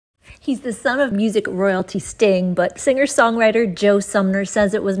He's the son of music royalty Sting, but singer-songwriter Joe Sumner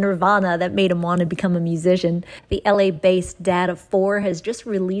says it was Nirvana that made him want to become a musician. The LA-based dad of 4 has just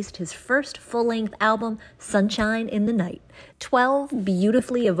released his first full-length album, Sunshine in the Night. 12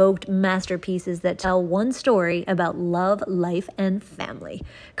 beautifully evoked masterpieces that tell one story about love, life, and family.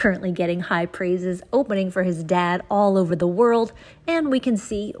 Currently getting high praises, opening for his dad all over the world, and we can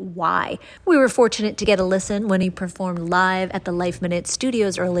see why. We were fortunate to get a listen when he performed live at the Life Minute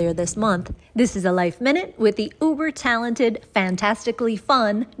studios earlier this month. This is a Life Minute with the uber-talented, fantastically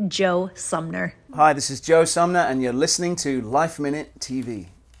fun Joe Sumner. Hi, this is Joe Sumner, and you're listening to Life Minute TV.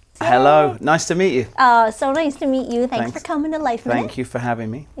 Hello, nice to meet you. Oh, so nice to meet you. Thanks for coming to Life Minute. Thank you for having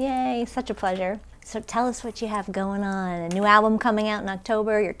me. Yay, such a pleasure. So tell us what you have going on. A new album coming out in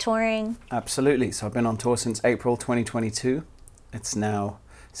October, you're touring. Absolutely. So I've been on tour since April 2022. It's now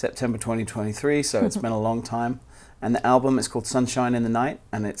September 2023, so it's been a long time. And the album is called Sunshine in the Night,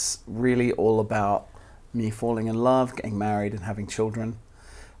 and it's really all about me falling in love, getting married and having children,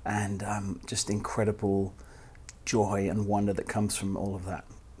 and just incredible joy and wonder that comes from all of that.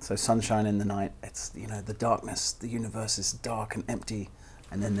 So sunshine in the night, it's, you know, the darkness, the universe is dark and empty,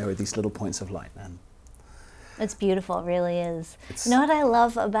 and then there are these little points of light. And it's beautiful, it really is. You know what I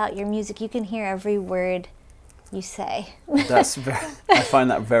love about your music? You can hear every word you say. I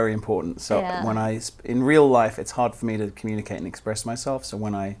find that very important. So yeah. In real life, it's hard for me to communicate and express myself. So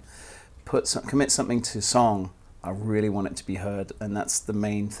when I commit something to song, I really want it to be heard, and that's the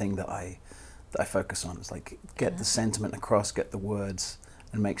main thing that I focus on. It's like get the sentiment across, get the words,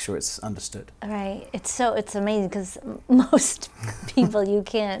 and make sure it's understood. Right. It's amazing because most people you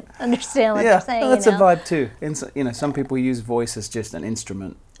can't understand what they're saying. Yeah, that's a vibe too. Some people use voice as just an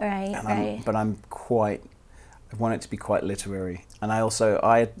instrument. Right. But I want it to be quite literary. And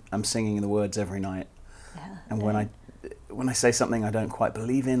I'm singing the words every night. Yeah. And when I say something I don't quite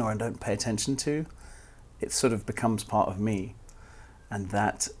believe in or I don't pay attention to, it sort of becomes part of me. And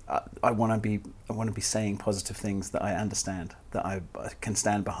that I want to be saying positive things that I understand, that I can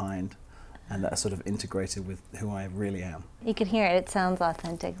stand behind, and that are sort of integrated with who I really am. You can hear it. It sounds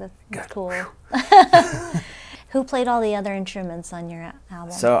authentic. That's cool. Who played all the other instruments on your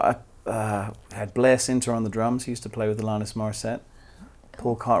album? So I had Blair Sinter on the drums. He used to play with Alanis Morissette.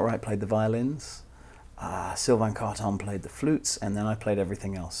 Paul Cartwright played the violins. Sylvain Carton played the flutes, and then I played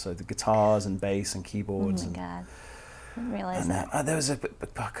everything else. So the guitars and bass and keyboards. Oh my God. I didn't realize and that. There was a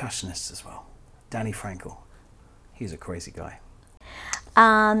percussionist as well, Danny Frankel. He's a crazy guy.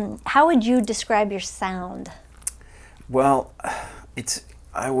 How would you describe your sound? Well,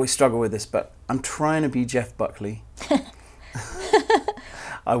 I always struggle with this, but I'm trying to be Jeff Buckley.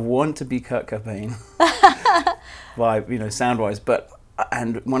 I want to be Kurt Cobain, sound-wise.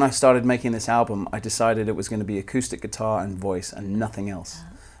 And when I started making this album, I decided it was going to be acoustic guitar and voice and nothing else.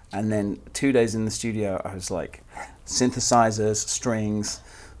 And then 2 days in the studio, I was like, synthesizers, strings,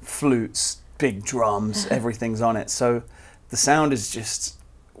 flutes, big drums, everything's on it. So the sound is just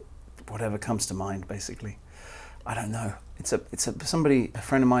whatever comes to mind, basically. I don't know. A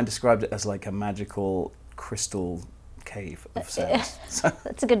friend of mine described it as like a magical crystal cave of sounds.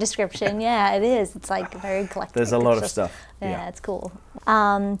 That's a good description. Yeah, it is. It's like very eclectic. There's a lot of stuff. Yeah, it's cool.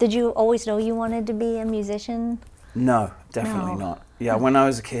 Did you always know you wanted to be a musician? No, definitely not. Yeah, when I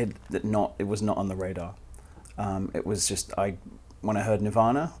was a kid, it was not on the radar. It was just when I heard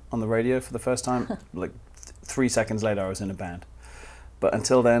Nirvana on the radio for the first time, like 3 seconds later, I was in a band. But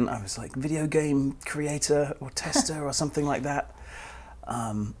until then, I was like video game creator or tester or something like that.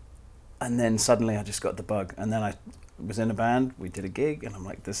 And then suddenly I just got the bug. And then I was in a band, we did a gig, and I'm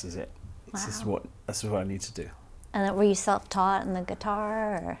like, this is it. This is what I need to do. And then were you self-taught in the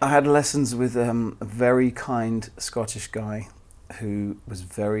guitar? Or? I had lessons with a very kind Scottish guy who was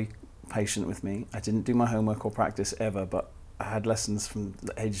very patient with me. I didn't do my homework or practice ever, but I had lessons from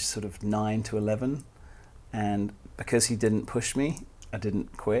the age sort of 9 to 11. And because he didn't push me, I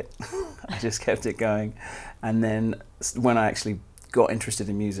didn't quit. I just kept it going. And then when I actually got interested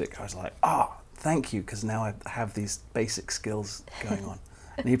in music, I was like, thank you, because now I have these basic skills going on.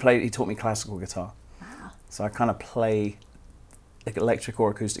 And he taught me classical guitar. Wow. So I kind of play electric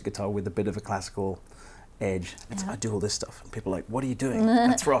or acoustic guitar with a bit of a classical edge. I do all this stuff, and people are like, what are you doing?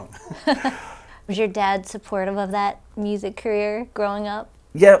 That's wrong. Was your dad supportive of that music career growing up?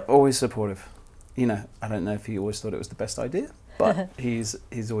 Yeah, always supportive. I don't know if he always thought it was the best idea, but he's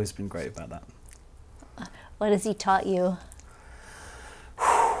always been great about that. What has he taught you?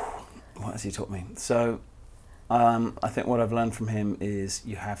 What has he taught me? So I think what I've learned from him is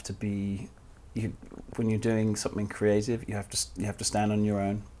you have to be, when you're doing something creative, you have to stand on your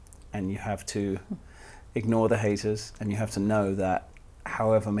own, and you have to ignore the haters, and you have to know that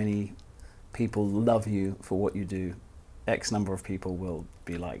however many people love you for what you do, X number of people will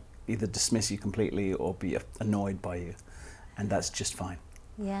be like, either dismiss you completely or be annoyed by you, and that's just fine.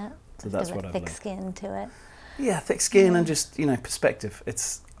 Yeah. So that's what I've learned. Thick skin to it. Yeah, thick skin and just, perspective.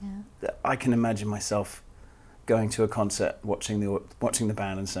 Yeah. I can imagine myself going to a concert, watching the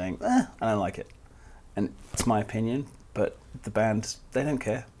band and saying, I don't like it. And it's my opinion, but the band, they don't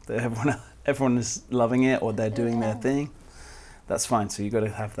care. Everyone is loving it, or they're doing their thing. That's fine. So you've got to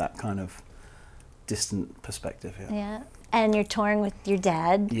have that kind of distant perspective. Yeah. And you're touring with your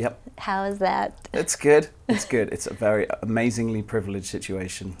dad. Yep. How is that? It's good. It's good. It's a very amazingly privileged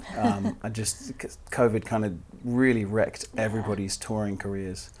situation. COVID kind of really wrecked everybody's touring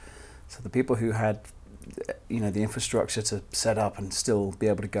careers. So the people who had, the infrastructure to set up and still be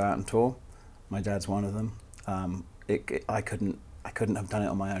able to go out and tour, my dad's one of them. I couldn't have done it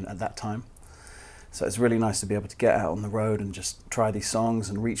on my own at that time. So it's really nice to be able to get out on the road and just try these songs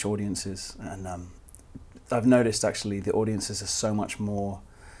and reach audiences. And I've noticed actually the audiences are so much more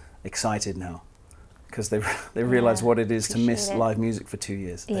excited now, because they realize what it is to miss live music for 2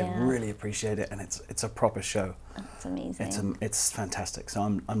 years. They really appreciate it, and it's a proper show. That's amazing. It's fantastic. So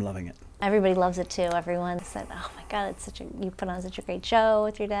I'm loving it. Everybody loves it too. Everyone said, "Oh my God, you put on such a great show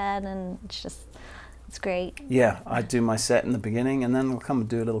with your dad," and it's great. Yeah, I do my set in the beginning, and then I'll come and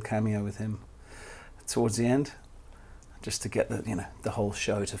do a little cameo with him towards the end, just to get the whole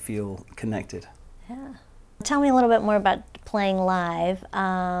show to feel connected. Yeah. Tell me a little bit more about playing live.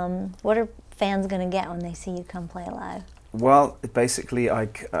 What are fans going to get when they see you come play live? Well, basically, I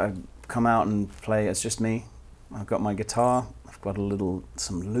come out and play. It's just me. I've got my guitar. I've got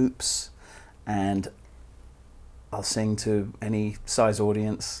some loops, and I'll sing to any size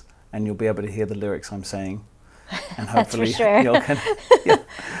audience, and you'll be able to hear the lyrics I'm saying. And hopefully, that's for sure.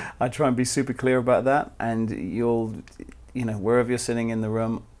 I try and be super clear about that, and you'll, wherever you're sitting in the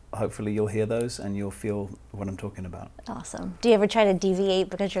room, hopefully you'll hear those and you'll feel what I'm talking about. Awesome. Do you ever try to deviate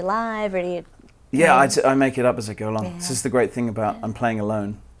because you're live, or do you? Yeah, I make it up as I go along. Yeah. This is the great thing about I'm playing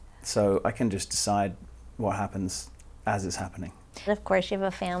alone, so I can just decide what happens as it's happening. Of course, you have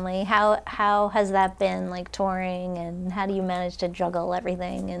a family. How has that been, like touring, and how do you manage to juggle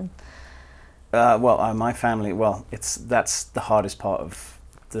everything? And my family. Well, that's the hardest part of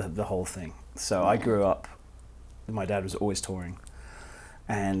the whole thing. So I grew up. My dad was always touring,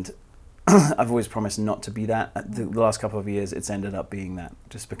 and I've always promised not to be that. The last couple of years, it's ended up being that,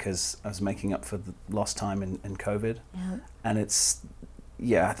 just because I was making up for the lost time in COVID. Yeah. And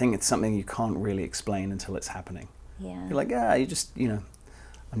I think it's something you can't really explain until it's happening. Yeah. You're like,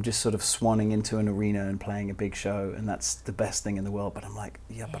 I'm just sort of swanning into an arena and playing a big show, and that's the best thing in the world. But I'm like,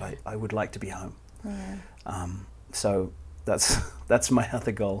 but I would like to be home. Yeah. So that's my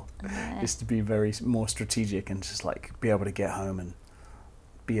other goal, is to be more strategic and just like be able to get home and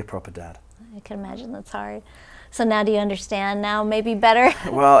be a proper dad. I can imagine that's hard. So now do you understand now maybe better?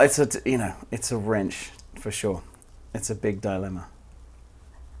 Well, it's a wrench for sure. It's a big dilemma.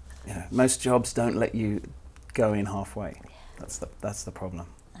 Most jobs don't let you go in halfway. That's the problem.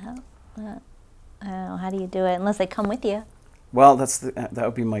 How do you do it unless they come with you? Well, that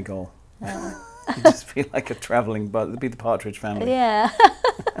would be my goal. Just be like a traveling, but be the Partridge Family. Yeah.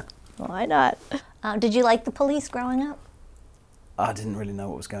 Why not? Did you like the Police growing up? I didn't really know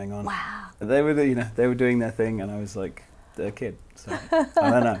what was going on. Wow. They were doing their thing, and I was like, they're a kid. So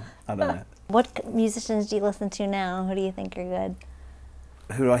I don't know. What musicians do you listen to now? Who do you think are good?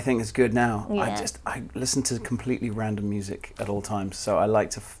 Who do I think is good now? Yeah. I listen to completely random music at all times, so I like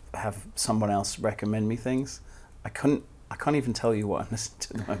to have someone else recommend me things. I can't even tell you what I'm listening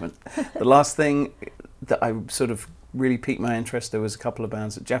to at the moment. The last thing that I sort of really piqued my interest, there was a couple of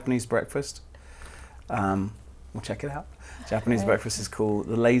bands. Japanese Breakfast. We'll check it out. Japanese Breakfast is cool.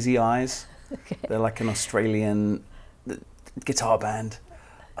 The Lazy Eyes. Okay. They're like an Australian guitar band.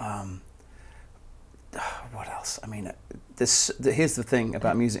 What else? I mean, here's the thing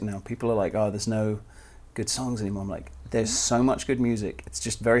about music now. People are like, there's no good songs anymore. I'm like, there's so much good music. It's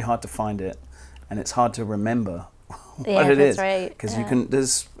just very hard to find it, and it's hard to remember what it is. Right.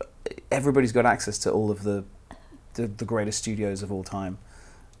 Because everybody's got access to all of the greatest studios of all time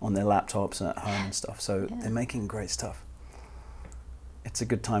on their laptops and at home and stuff. So they're making great stuff. It's a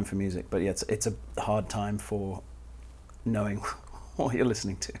good time for music, but yeah, it's a hard time for knowing what you're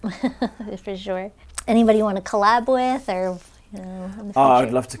listening to. For sure. Anybody you want to collab with, or in the future?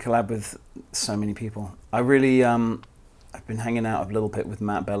 I'd love to collab with so many people. I really, I've been hanging out a little bit with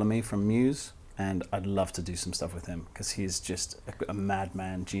Matt Bellamy from Muse, and I'd love to do some stuff with him because he's just a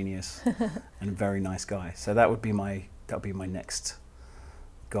madman genius and a very nice guy. So that would be my next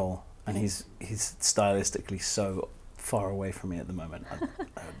goal. And he's stylistically so far away from me at the moment.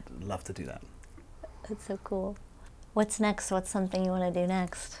 I'd love to do that. That's so cool. What's next? What's something you want to do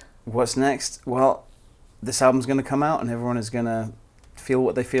next? What's next? Well, this album's going to come out and everyone is going to feel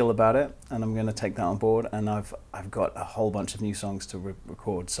what they feel about it, and I'm going to take that on board, and I've got a whole bunch of new songs to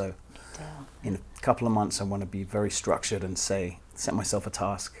record, so in a couple of months I want to be very structured and set myself a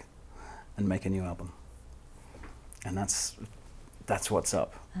task and make a new album. And that's what's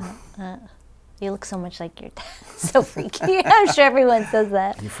up. You look so much like your dad. So freaky. I'm sure everyone says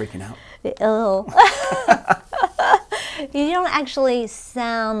that. Are you freaking out? Oh. You don't actually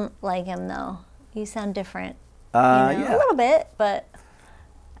sound like him, though. You sound different. Yeah. A little bit, but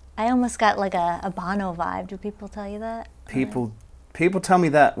I almost got like a Bono vibe. Do people tell you that? People tell me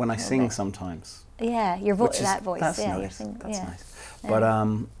that when I sing sometimes. Yeah, your voice, that voice. That's yeah, nice. That's yeah. nice. But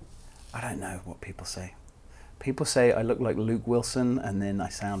I don't know what people say. People say I look like Luke Wilson, and then I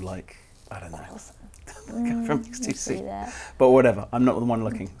sound like, I don't know, from XTC. But whatever, I'm not the one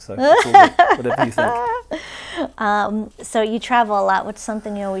looking, so it's all good. Whatever you think. So you travel a lot. What's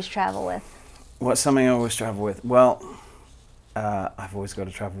something you always travel with? What's something I always travel with? Well, I've always got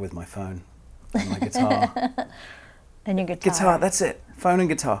to travel with my phone and my guitar. And your guitar. Guitar, that's it. Phone and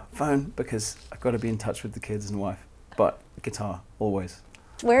guitar. Phone, because I've got to be in touch with the kids and wife. But guitar, always.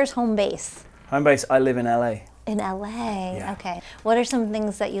 Where's home base? Home base, I live in LA. In LA, Yeah. Okay. What are some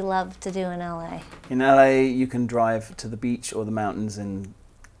things that you love to do in LA? In LA, you can drive to the beach or the mountains in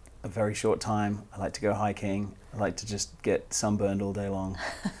a very short time. I like to go hiking. I like to just get sunburned all day long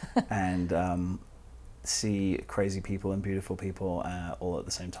and see crazy people and beautiful people all at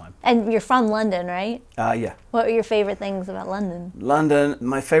the same time. And you're from London, right? Yeah. What are your favorite things about London? London,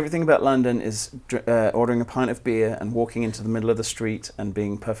 my favorite thing about London is ordering a pint of beer and walking into the middle of the street and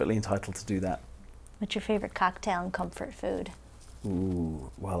being perfectly entitled to do that. What's your favorite cocktail and comfort food?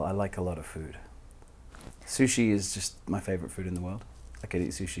 Ooh, well, I like a lot of food. Sushi is just my favorite food in the world. I could eat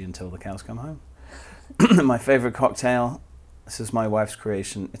sushi until the cows come home. My favorite cocktail, this is my wife's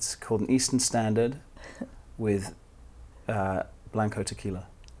creation. It's called an Eastern Standard with Blanco tequila.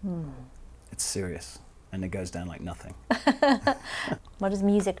 It's serious, and it goes down like nothing. What does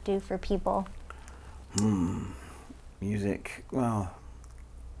music do for people? Music, well,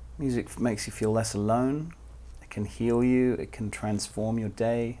 music makes you feel less alone. It can heal you. It can transform your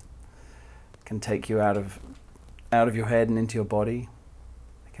day. It can take you out of your head and into your body.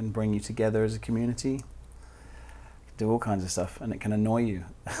 It can bring you together as a community. It can do all kinds of stuff, and it can annoy you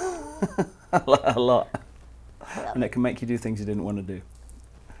a lot. And it can make you do things you didn't want to do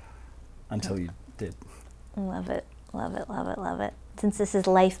until you did. Love it, love it, love it, love it. Since this is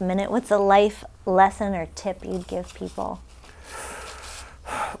Life Minute, what's a life lesson or tip you'd give people?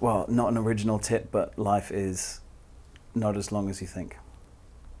 Well, not an original tip, but life is not as long as you think.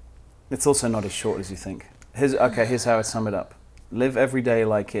 It's also not as short as you think. Here's how I sum it up. Live every day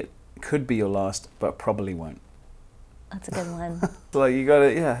like it could be your last, but probably won't. That's a good one. So you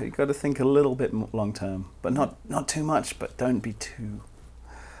gotta think a little bit long term, but not too much. But don't be too,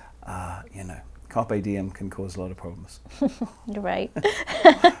 carpe diem can cause a lot of problems. You're right.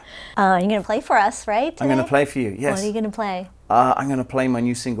 You're gonna play for us, right? Today? I'm gonna play for you. Yes. What are you gonna play? I'm gonna play my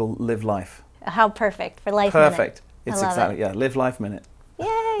new single, "Live Life." How perfect for Life Minute. Perfect. It's I love exactly it. Live Life Minute.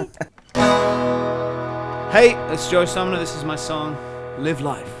 Yay! Hey, it's Joe Sumner. This is my song, "Live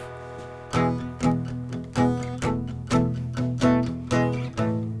Life."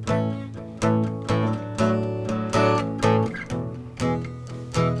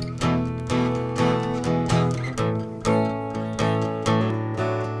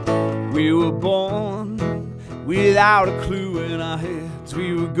 We were born without a clue in our heads.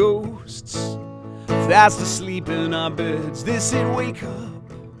 We were ghosts, fast asleep in our beds. They said, wake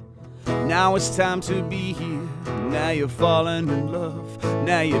up, now it's time to be here. Now you're falling in love,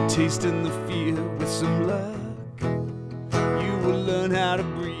 now you're tasting the fear. With some luck, you will learn how to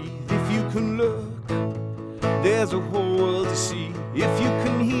breathe. If you can look, there's a whole world to see. If you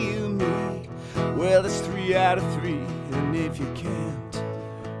can hear me, well, it's 3 out of 3. And if you can't,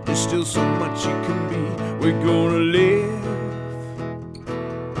 there's still so much you can be. We're gonna live.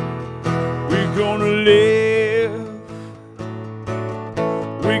 We're gonna live.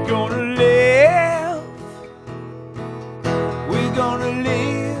 We're gonna live. We're gonna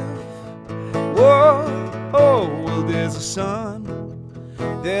live. Whoa, oh, well, there's a sun.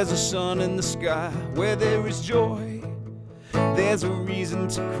 There's a sun in the sky. Where there is joy, there's a reason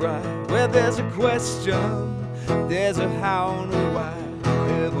to cry. Where there's a question, there's a how and a why.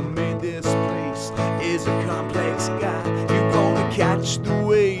 Whoever made this place is a complex guy. You're gonna catch the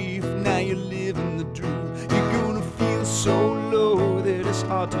wave, now you're living the dream. You're gonna feel so low that it's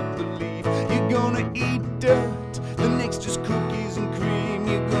hard to believe. You're gonna eat dirt, the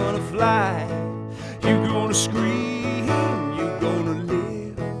fly. You're gonna scream, you're gonna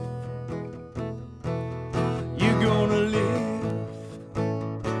live. You're gonna live.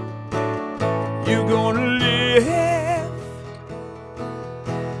 You're gonna live.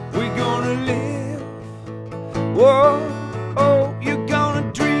 We're gonna live. Whoa, oh, you're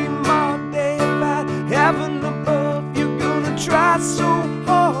gonna dream all day about heaven above. You're gonna try so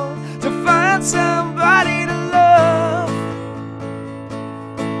hard to find somebody to love.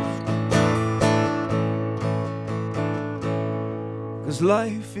 'Cause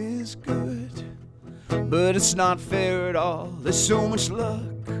life is good, but it's not fair at all. There's so much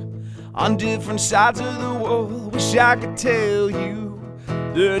luck on different sides of the world. Wish I could tell you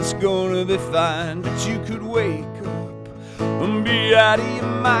that it's gonna be fine, but you could wake up and be out of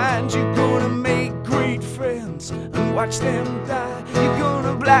your mind. You're gonna make great friends and watch them die. You're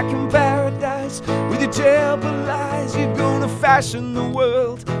gonna blacken paradise with your terrible lies. You're gonna fashion the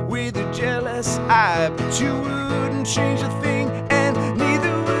world with a jealous eye, but you wouldn't change a thing, and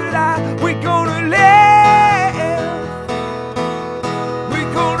neither would I. We're gonna live.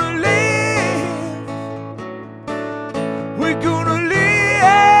 We're gonna live. We're gonna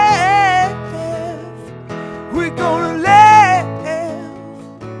live. We're gonna live.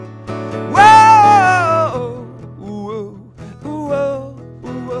 Whoa, whoa, whoa, whoa,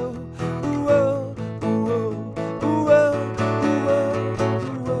 whoa, whoa.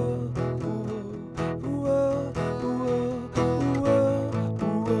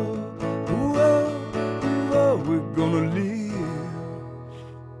 We're gonna live.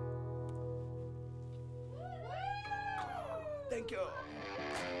 Thank you.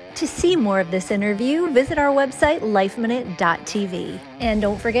 To see more of this interview, visit our website, lifeminute.tv. And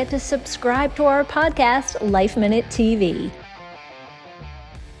don't forget to subscribe to our podcast, Life Minute TV.